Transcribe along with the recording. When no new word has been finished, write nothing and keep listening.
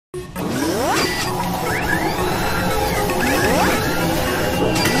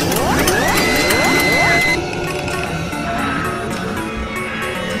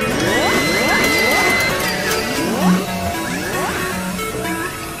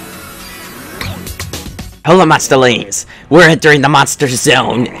Hello, Monsterlings! We're entering the Monster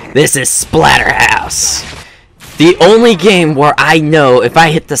Zone. This is Splatterhouse. The only game where I know if I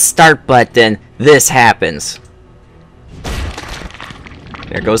hit the start button, this happens.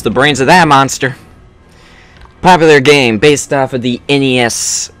 There goes the brains of that monster. Popular game based off of the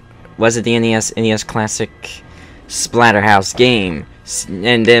NES. Was it the NES? NES Classic Splatterhouse game.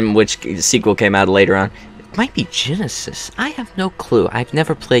 And then which sequel came out later on. It might be Genesis. I have no clue. I've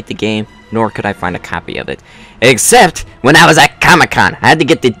never played the game, nor could I find a copy of it. Except when I was at Comic-Con. I had to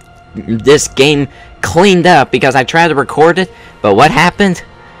get this game cleaned up because I tried to record it, but what happened?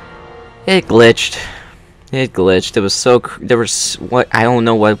 It glitched. It glitched. It was so... There was... I don't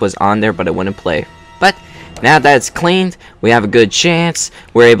know what was on there, but it wouldn't play. But now that it's cleaned, we have a good chance.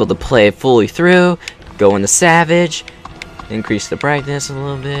 We're able to play it fully through. Go into Savage. Increase the brightness a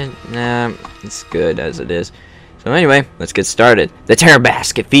little bit. Nah, it's good as it is. So anyway, let's get started. The Terror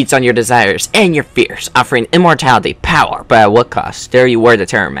Mask. It feeds on your desires and your fears, offering immortality, power, but at what cost? There you wear the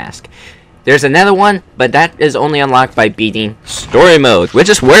Terror Mask. There's another one, but that is only unlocked by beating Story Mode, which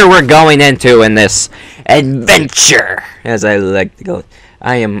is where we're going into in this adventure, as I like to go.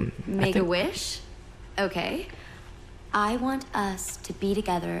 Make a wish? Okay. I want us to be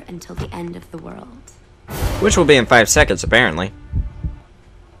together until the end of the world. Which will be in 5 seconds, apparently.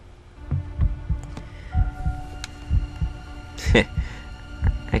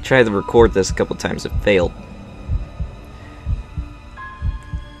 I tried to record this a couple times, it failed.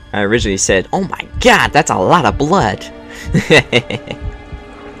 I originally said, oh my god, that's a lot of blood.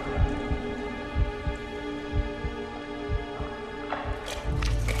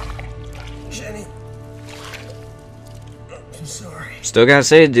 Jenny. I'm sorry. Still gotta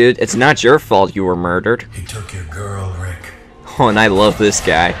say, dude, it's not your fault you were murdered. He took your girl, Rick. Oh, and I love this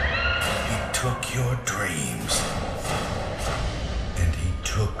guy. He took your dreams. And he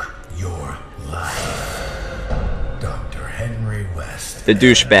took your life. Dr. Henry West. The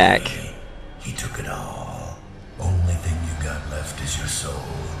douchebag. He took it all. Only thing you got left is your soul.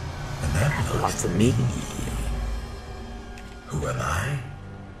 And that belongs to me. Who am I?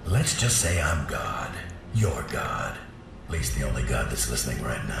 Let's just say I'm God. You're God. At least the only God that's listening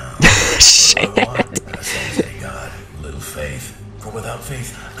right now. Shit. I want a say God, little faith. For without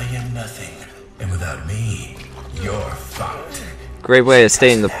faith, I am nothing. And without me, you're fucked. Great way of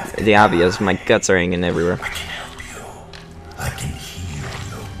stating the obvious. My guts are hanging everywhere. I can help you. I can heal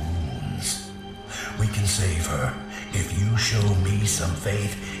your wounds. We can save her if you show me some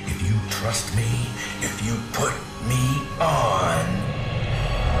faith, if you trust me, if you put me on.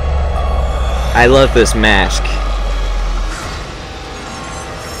 I love this mask.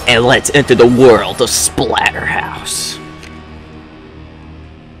 And let's enter the world of Splatterhouse.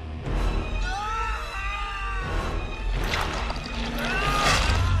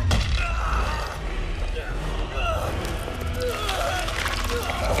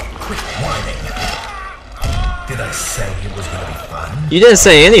 Quit whining. Did I say it was gonna be fun? You didn't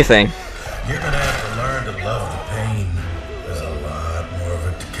say anything. You're gonna have to learn to love the pain. There's a lot more of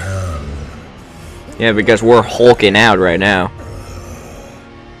it to come. Yeah, because we're hulking out right now.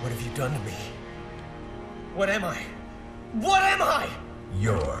 What have you done to me? What am I? What am I?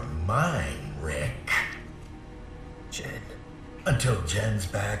 You're mine, Rick. Jen. Until Jen's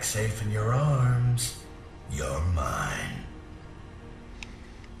back safe in your arms, you're mine.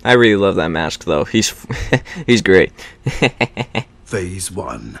 I really love that mask, though. He's great. Phase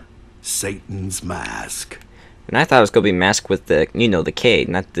 1. Satan's Mask. And I thought it was gonna be mask with the, you know, the K,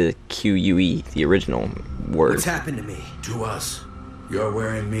 not the Q-U-E, the original word. What's happened to me? To us. You're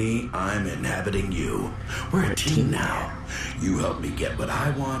wearing me, I'm inhabiting you. We're a team now. You help me get what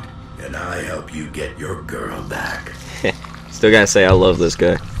I want, and I help you get your girl back. Still gotta say, I love this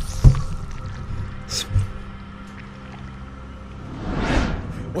guy.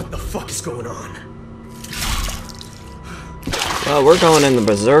 What the fuck is going on? Well, we're going in the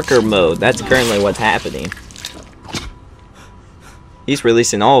Berserker mode. That's currently what's happening. He's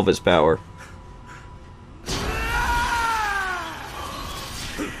releasing all of his power.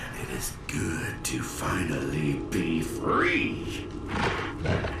 It is good to finally be free.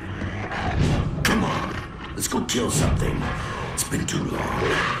 Come on, let's go kill something. It's been too long,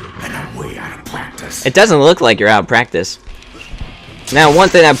 and I'm way out of practice. It doesn't look like you're out of practice. Now, one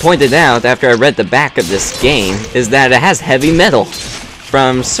thing I pointed out after I read the back of this game is that it has heavy metal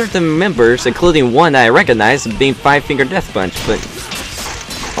from certain members, including one that I recognize being Five Finger Death Punch, but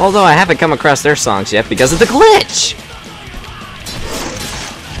although I haven't come across their songs yet because of the glitch.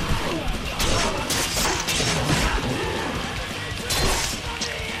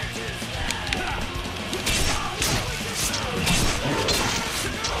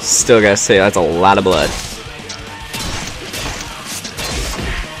 Still gotta say, that's a lot of blood.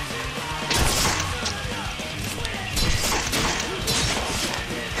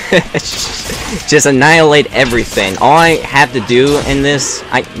 Just annihilate everything. All I have to do in this,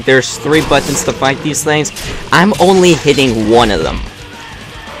 there's 3 buttons to fight these things. I'm only hitting one of them.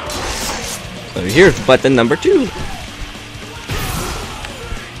 So here's button number 2.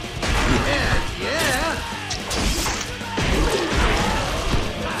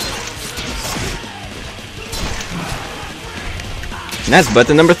 And that's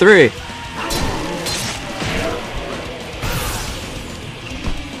button number 3.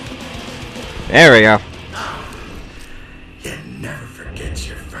 There we go. You never forget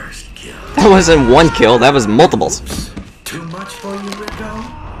your first kill. That wasn't one kill, that was multiples. Too much for you, Rico?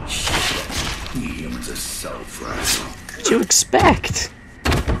 Shit. We humans are so fragile. What'd you expect?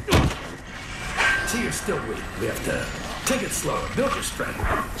 See, you're still weak. We have to take it slower. Build your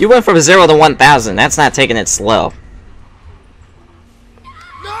strength. You went from 0 to 1,000. That's not taking it slow.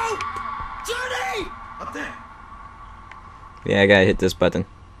 No! Johnny! Up there. Yeah, I gotta hit this button.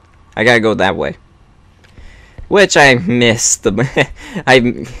 I gotta go that way. Which I missed.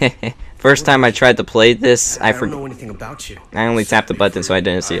 First time I tried to play this, I don't know anything about you. I only tapped the button, so I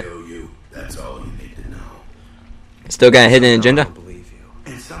didn't see I it. owe you. That's all you need to know. Still got a hidden I agenda? don't believe you.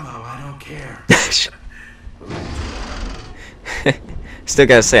 And somehow I don't care. Still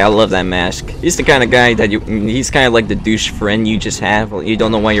gotta say, I love that mask. He's the kind of guy that he's kind of like the douche friend you just have. You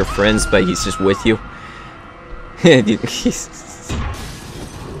don't know why you're friends, but he's just with you.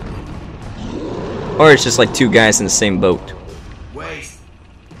 Or it's just like 2 guys in the same boat. Wait.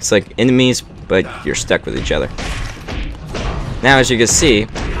 It's like enemies, but you're stuck with each other. Now, as you can see,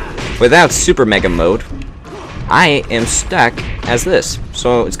 without Super Mega Mode, I am stuck as this.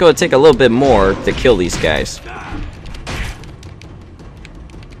 So it's going to take a little bit more to kill these guys.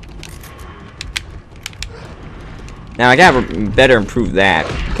 Now, I gotta better improve that,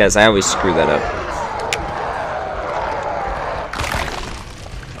 because I always screw that up.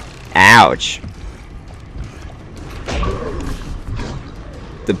 Ouch.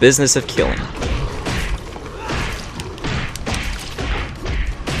 The business of killing.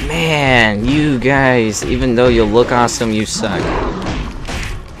 Man, you guys, even though you look awesome, you suck.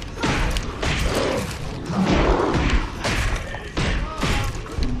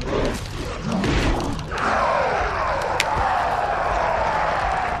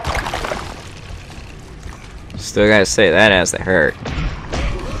 Still gotta say, that has to hurt.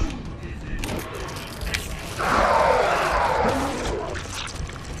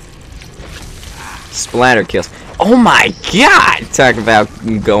 Splatter kills. Oh my god! Talk about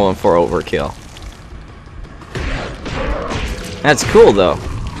going for overkill. That's cool though.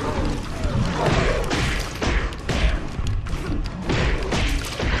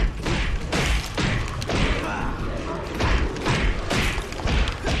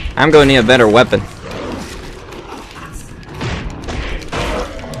 I'm going to need a better weapon.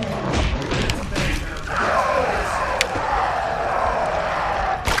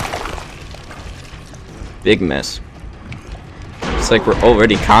 Big mess. It's like we're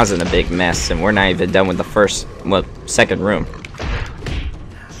already causing a big mess and we're not even done with the second room.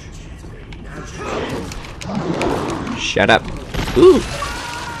 Shut up. Ooh.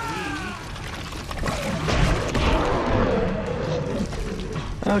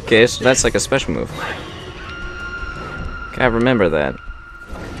 Okay, so that's like a special move. Gotta remember that.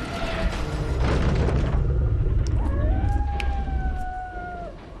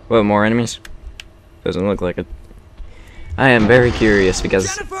 What, more enemies? Doesn't look like it. I am very curious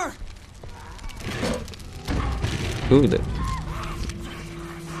because... Jennifer! Ooh,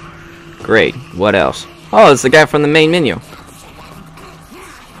 great. What else? Oh, it's the guy from the main menu.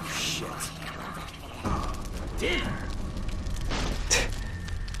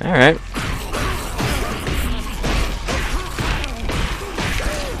 Alright.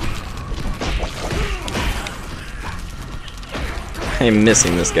 I'm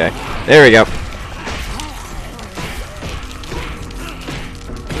missing this guy. There we go.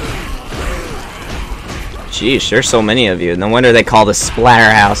 Jeez, there's so many of you. No wonder they call this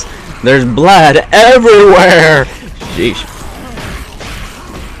Splatterhouse. There's blood everywhere! Jeez.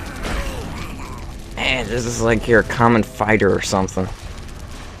 Man, this is like you're a common fighter or something.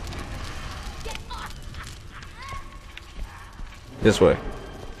 This way.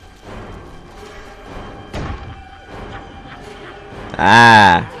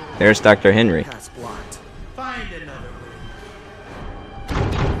 Ah, there's Dr. Henry. Find another way.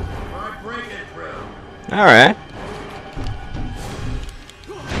 Or break it through. Alright.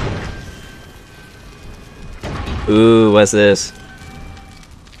 Ooh, what's this?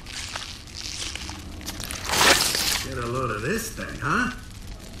 Get a load of this thing, huh?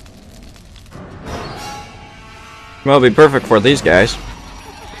 Well, it'll be perfect for these guys.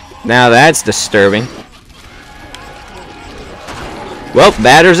 Now that's disturbing. Well,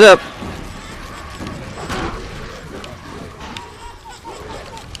 batter's up.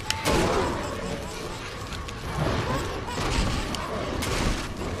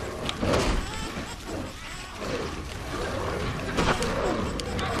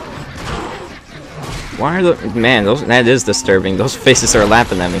 Why are the man? That is disturbing. Those faces are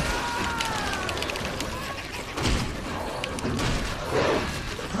laughing at me.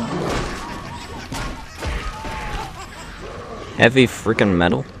 Heavy freaking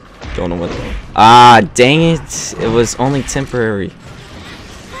metal. Don't know what. Ah, dang it! It was only temporary.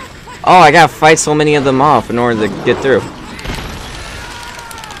 Oh, I gotta fight so many of them off in order to get through.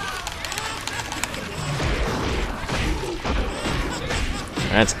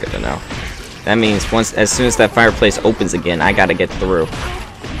 That's good to know. That means as soon as that fireplace opens again, I gotta get through.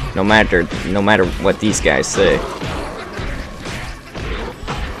 No matter what these guys say.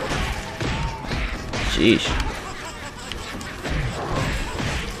 Sheesh.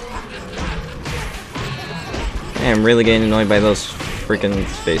 Man, I'm really getting annoyed by those freaking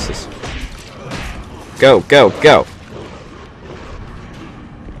faces. Go, go, go!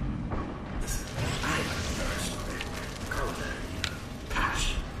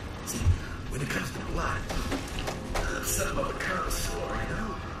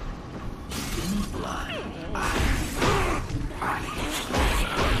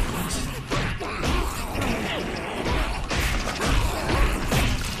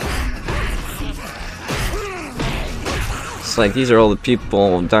 It's like these are all the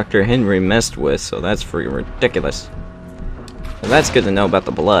people Dr. Henry messed with, so that's freaking ridiculous. So that's good to know about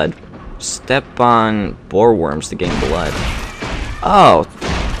the blood. Step on boar worms to gain blood. Oh,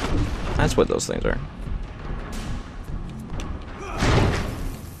 that's what those things are.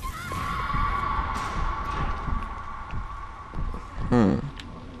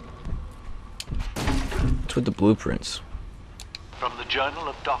 What's with the blueprints? From the Journal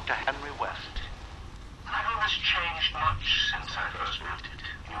of Dr. Henry West. Has changed much since I first met it.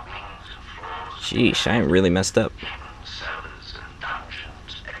 Wings and floors. Sheesh, I ain't really messed up. Cellars and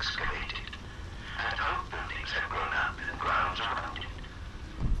dungeons excavated. And old buildings have grown up in the grounds around it.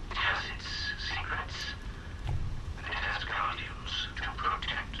 It has its secrets. And it has guardians to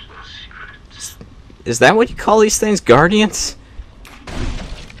protect those secrets. Is that what you call these things? Guardians?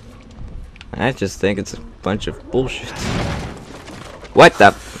 I just think it's a bunch of bullshit. What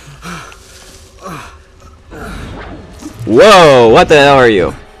the? Whoa, what the hell are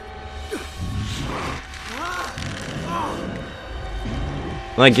you?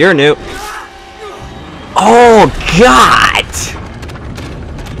 Like, you're new. Oh, God!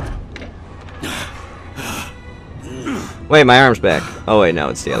 Wait, my arm's back. Oh, wait, no,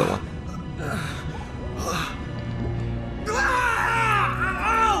 it's the other one.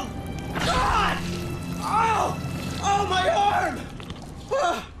 Oh, my arm!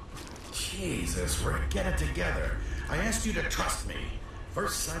 Jesus, Rick, get it together. I asked you to trust me.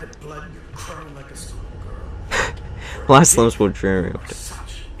 First sight of blood, you're crying like a schoolgirl. Last limbs will dream.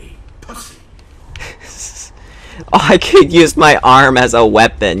 Such a pussy. Oh, I could use my arm as a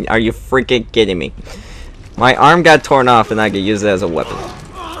weapon. Are you freaking kidding me? My arm got torn off and I could use it as a weapon.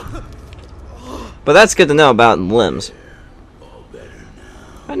 But that's good to know about limbs.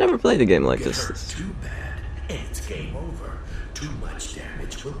 I never played a game like this. Too bad. And it's game over. Too much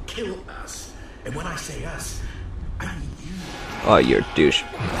damage will kill us. And when I say us, I mean you. Oh, you're a douche.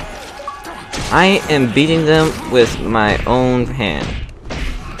 I am beating them with my own hand.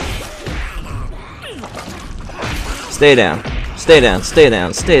 Stay down. Stay down. Stay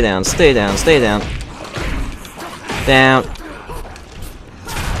down. Stay down. Stay down. Stay down. Down.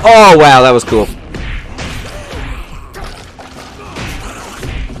 Oh, wow, that was cool.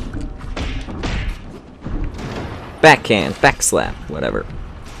 Backhand, back slap, whatever.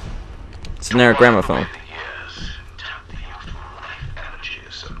 Generic gramophone.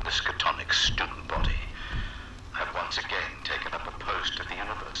 Student body. I've once again taken up a post at the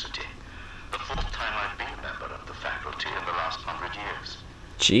university. The fourth time I've been a member of the faculty in the last 100 years.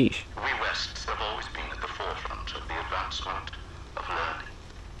 Jeez. We Wests have always been at the forefront of the advancement of learning.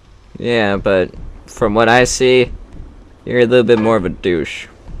 Yeah, but from what I see, you're a little bit more of a douche.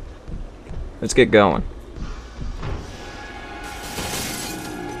 Let's get going.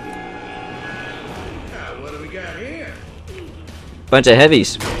 What do we got here? Bunch of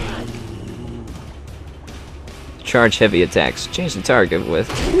heavies. Charge heavy attacks. Change the target with.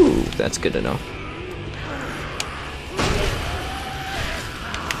 Ooh, that's good to know.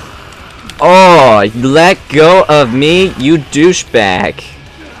 Oh, let go of me, you douchebag.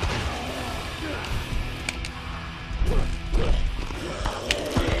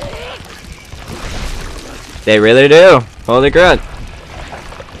 They really do. Holy crud.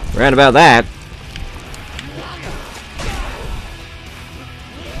 Right about that.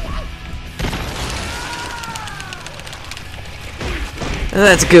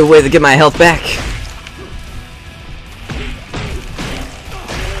 That's a good way to get my health back.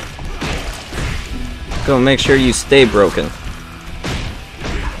 Go make sure you stay broken.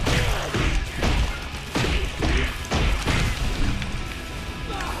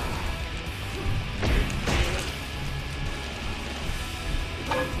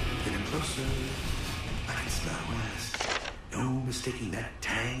 Getting closer. I can smell west. No mistaking that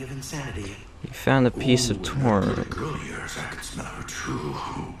tang of insanity. You found a piece of torn. That little girl of yours, I can smell her too.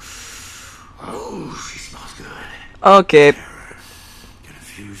 Oh, she smells good. Okay.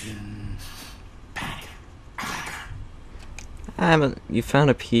 Confusion. Panic. I like her. You found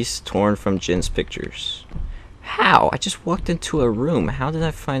a piece torn from Jin's pictures. How? I just walked into a room. How did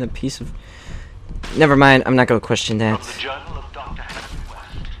I find a piece of... Never mind, I'm not going to question that. From the Journal of Dr. Henry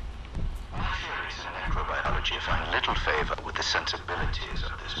West. My theories in necrobiology find little favor with the sensibilities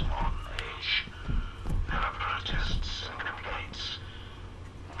of this modern age. There are protests and complaints.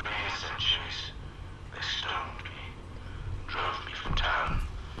 For many centuries, they stoned me, drove me from town.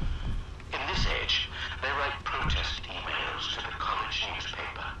 In this age, they write protest emails to the college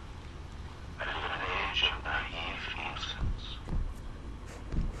newspaper. I live in an age of naive innocence.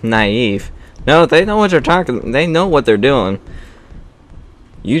 Naive? No, they know what they're talking. They know what they're doing.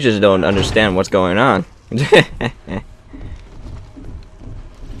 You just don't understand what's going on.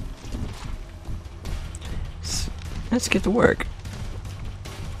 Let's get to work.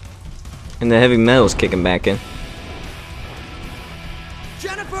 And the heavy metal's kicking back in.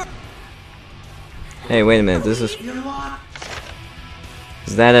 Jennifer! Hey, wait a minute. This is...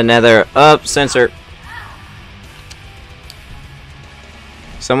 Is that another... Up, censor.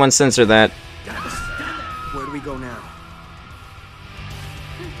 Someone censor that. Where do we go now?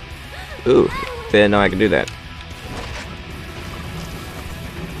 Ooh, didn't know I could do that.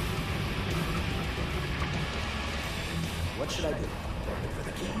 What should I do? For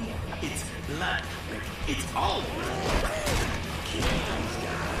the key, it's blood. It's all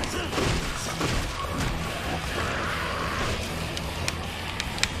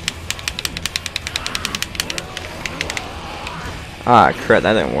Ah, crap,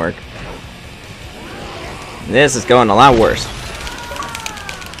 that didn't work. This is going a lot worse.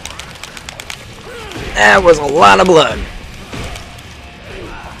 That was a lot of blood.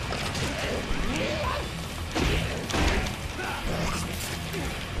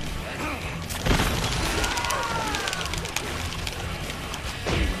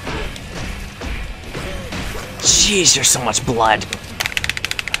 Jeez, there's so much blood.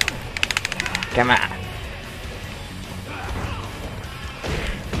 Come on.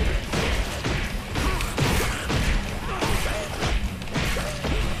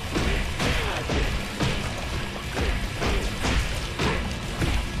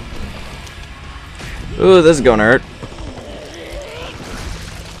 Ooh, this is gonna hurt.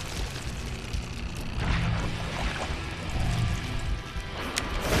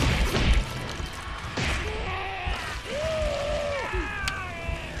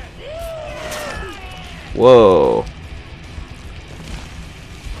 Whoa.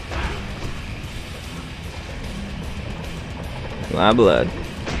 A lot of blood.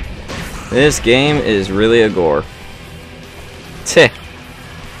 This game is really a gore. Tch.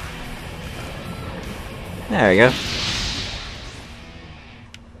 There we go.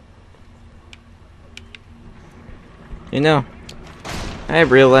 You know, I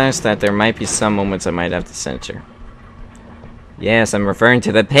realized that there might be some moments I might have to censor. Yes, I'm referring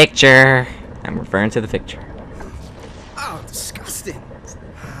to the picture. I'm referring to the picture. Oh, disgusting.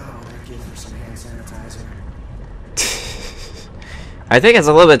 Oh, I give her some hand sanitizer. I think it's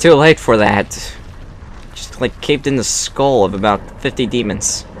a little bit too late for that. Just like caved in the skull of about 50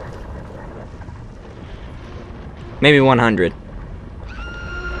 demons. Maybe 100.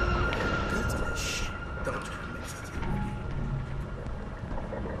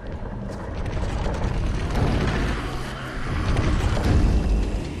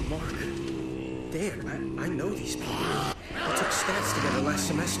 I know these people. I took stats together last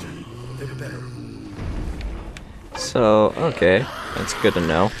semester. They're better. So, okay. That's good to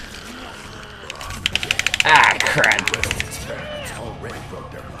know. Ah, crap.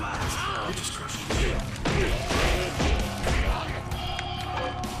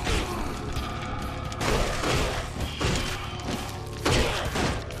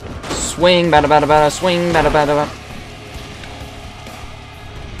 Swing, bada bada bada, swing, bada bada bada.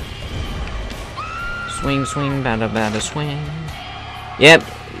 Swing, swing, bada bada, swing. Yep,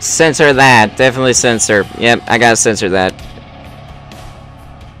 Censor that. Definitely censor. Yep, I gotta censor that.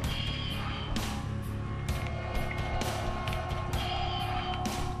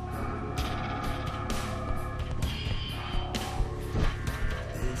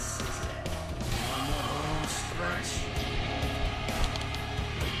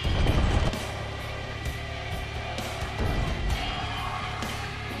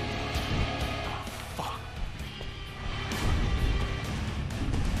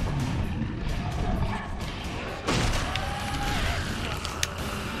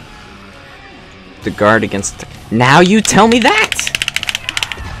 The guard against... Now you tell me that!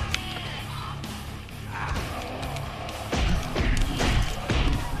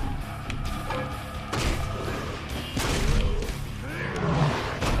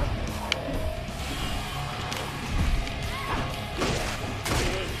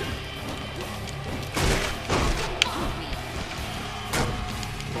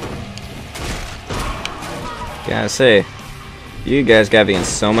 Gotta say, you guys gotta be in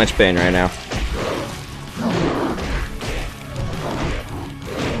so much pain right now.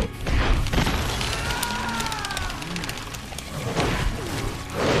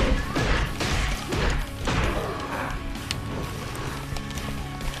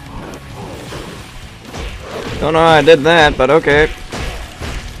 Don't know how I did that, but okay.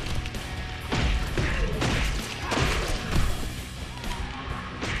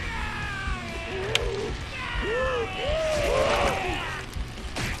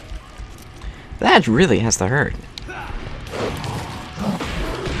 That really has to hurt.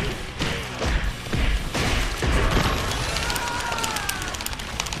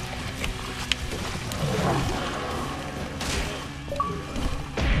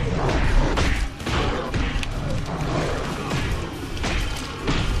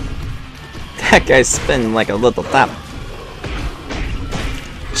 That guy's spinning like a little top.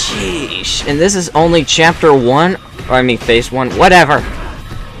 Sheesh. And this is only chapter 1? Or I mean phase 1. Whatever.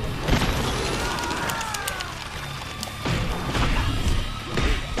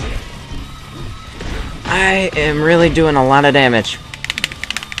 I am really doing a lot of damage.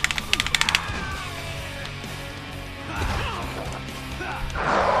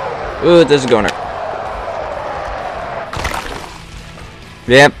 Ooh, this is going to hurt.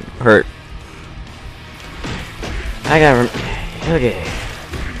 Yep, hurt. I gotta okay.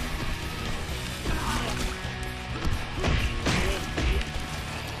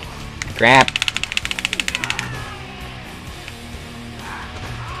 Crap.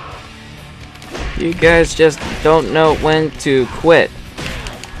 You guys just don't know when to quit.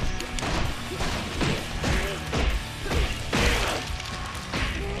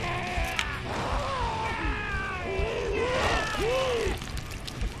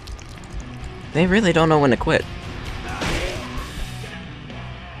 They really don't know when to quit.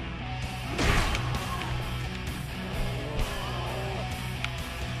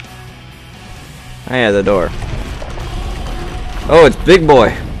 Oh yeah, the door. Oh, it's Big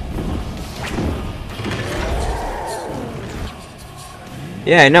Boy.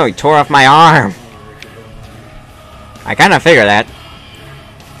 Yeah, I know, he tore off my arm. I kinda figure that.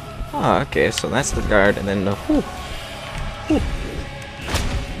 Oh, okay, so that's the guard, and then the... Whew. Whew.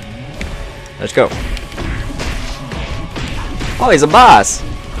 Let's go. Oh, he's a boss!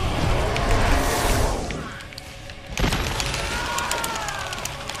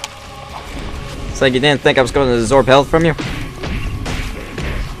 It's like you didn't think I was going to absorb health from you?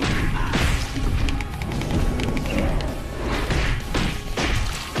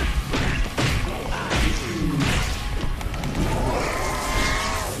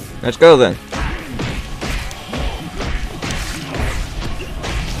 Let's go then.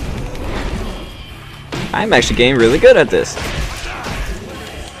 I'm actually getting really good at this.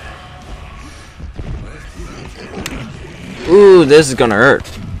 Ooh, this is gonna hurt.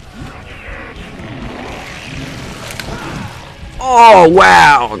 Oh,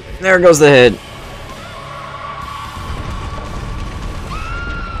 wow! There goes the head.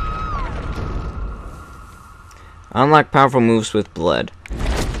 Unlock powerful moves with blood.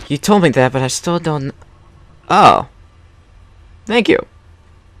 You told me that, but I still don't... Oh. Thank you.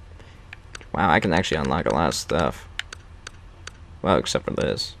 Wow, I can actually unlock a lot of stuff. Well, except for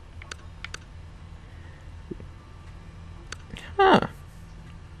this. Huh.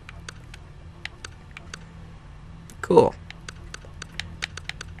 Cool.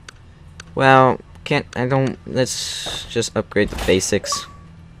 Well, let's just upgrade the basics.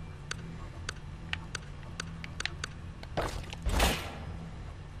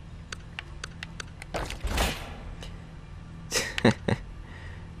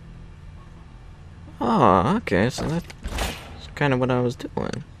 Oh, okay, so that's kind of what I was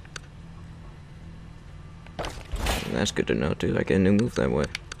doing. That's good to know, too. I get a new move that way.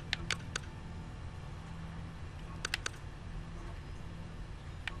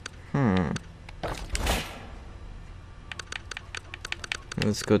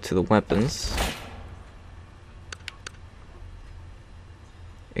 Let's go to the weapons.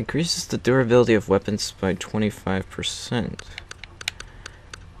 Increases the durability of weapons by 25%.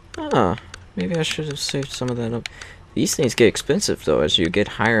 Ah, maybe I should have saved some of that up. These things get expensive though as you get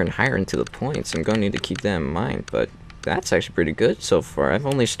higher and higher into the points. I'm gonna need to keep that in mind, but that's actually pretty good so far. I've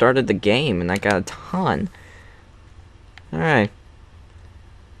only started the game and I got a ton. Alright.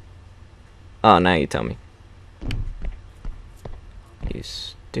 Oh, now you tell me. You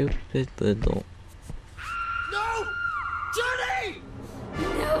stupid little... No! Johnny!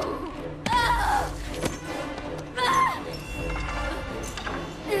 No!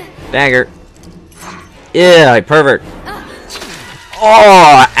 Dagger. Yeah, pervert.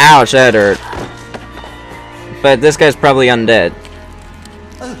 Oh, ouch, that hurt. But this guy's probably undead.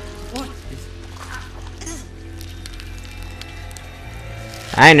 What?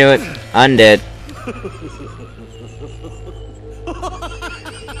 I knew it. Undead.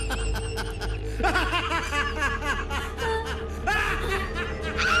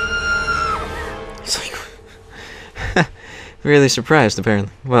 It's like really surprised,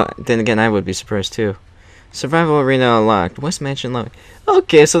 apparently. Well, then again, I would be surprised too. Survival arena unlocked. West Mansion lobby.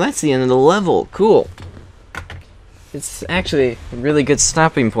 Okay, so that's the end of the level. Cool. It's actually a really good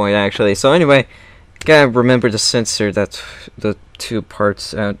stopping point, actually. So anyway, gotta remember to censor that the 2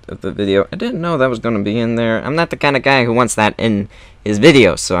 parts out of the video. I didn't know that was gonna be in there. I'm not the kind of guy who wants that in his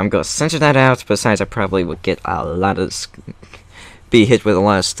video, so I'm gonna censor that out. Besides, I probably would get a lot of be hit with a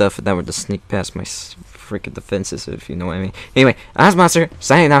lot of stuff if that were to sneak past my freaking defenses, if you know what I mean. Anyway, Ozmonster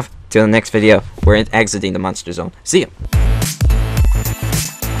signing off. Till the next video, we're exiting the monster zone. See ya.